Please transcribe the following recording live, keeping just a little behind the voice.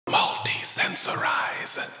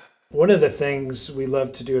Multisensorize. One of the things we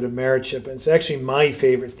love to do at Americhip, and it's actually my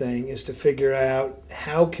favorite thing, is to figure out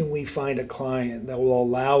how can we find a client that will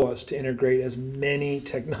allow us to integrate as many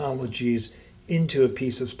technologies into a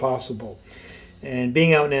piece as possible. And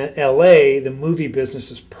being out in LA, the movie business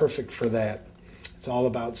is perfect for that. It's all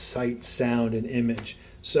about sight, sound, and image.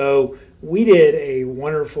 So we did a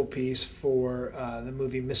wonderful piece for the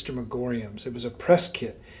movie Mr. Magoriums. It was a press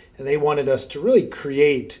kit, and they wanted us to really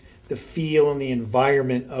create the feel and the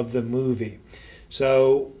environment of the movie.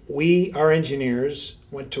 So our engineers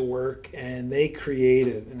went to work and they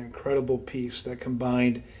created an incredible piece that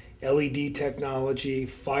combined LED technology,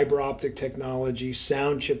 fiber optic technology,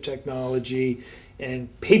 sound chip technology, and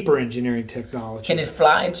paper engineering technology. Can it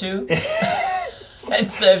fly too? And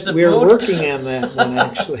serves a We're food? working on that one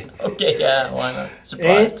actually. Okay, yeah, why not?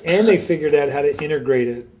 Surprised. And they figured out how to integrate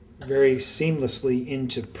it very seamlessly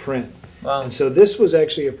into print. Wow. And so this was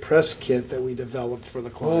actually a press kit that we developed for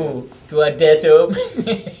the client. Ooh, do I dare to open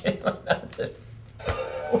it?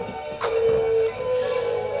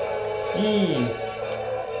 Gee,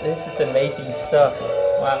 this is amazing stuff.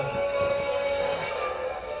 Wow.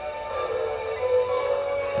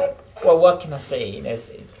 Well, what can I say?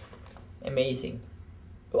 It's amazing.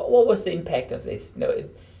 What was the impact of this?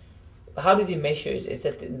 How did you measure it? Is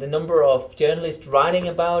that the number of journalists writing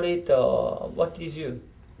about it, or what did you do?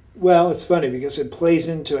 Well, it's funny because it plays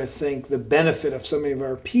into, I think, the benefit of some of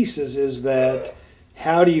our pieces is that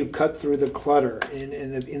how do you cut through the clutter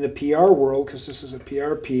in the PR world? Because this is a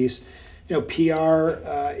PR piece, PR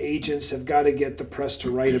agents have got to get the press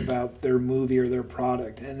to write about their movie or their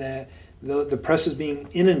product, and that the press is being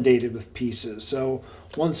inundated with pieces. So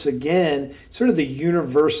once again, sort of the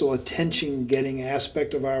universal attention-getting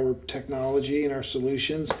aspect of our technology and our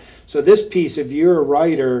solutions. So this piece, if you're a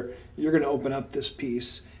writer, you're going to open up this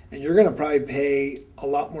piece. And you're going to probably pay a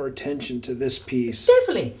lot more attention to this piece.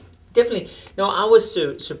 Definitely. No, I was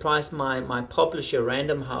surprised. My publisher,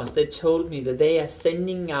 Random House, they told me that they are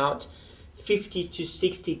sending out 50 to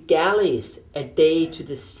 60 galleys a day to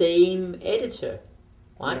the same editor,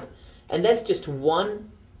 right? Yeah. And that's just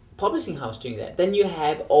one publishing house doing that. Then you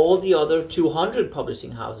have all the other 200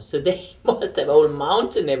 publishing houses. So they must have a whole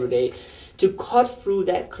mountain every day. To cut through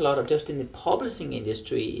that clutter just in the publishing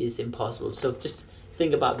industry is impossible. So just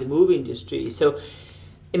think about the movie industry. So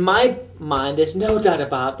in my mind, there's no doubt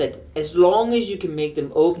about that. As long as you can make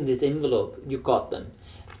them open this envelope, you got them.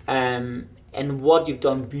 And what you've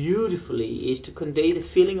done beautifully is to convey the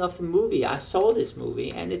feeling of the movie. I saw this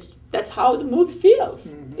movie, and that's how the movie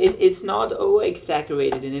feels. Mm-hmm. It's not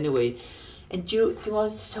over-exaggerated in any way. And it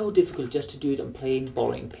was so difficult just to do it on plain,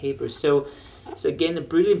 boring paper. So again, a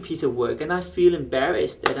brilliant piece of work, and I feel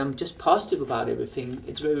embarrassed that I'm just positive about everything.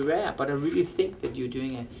 It's very rare, but I really think that you're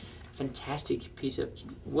doing a fantastic piece of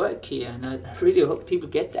work here, and I really hope people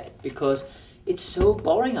get that, because it's so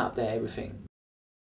boring out there, everything.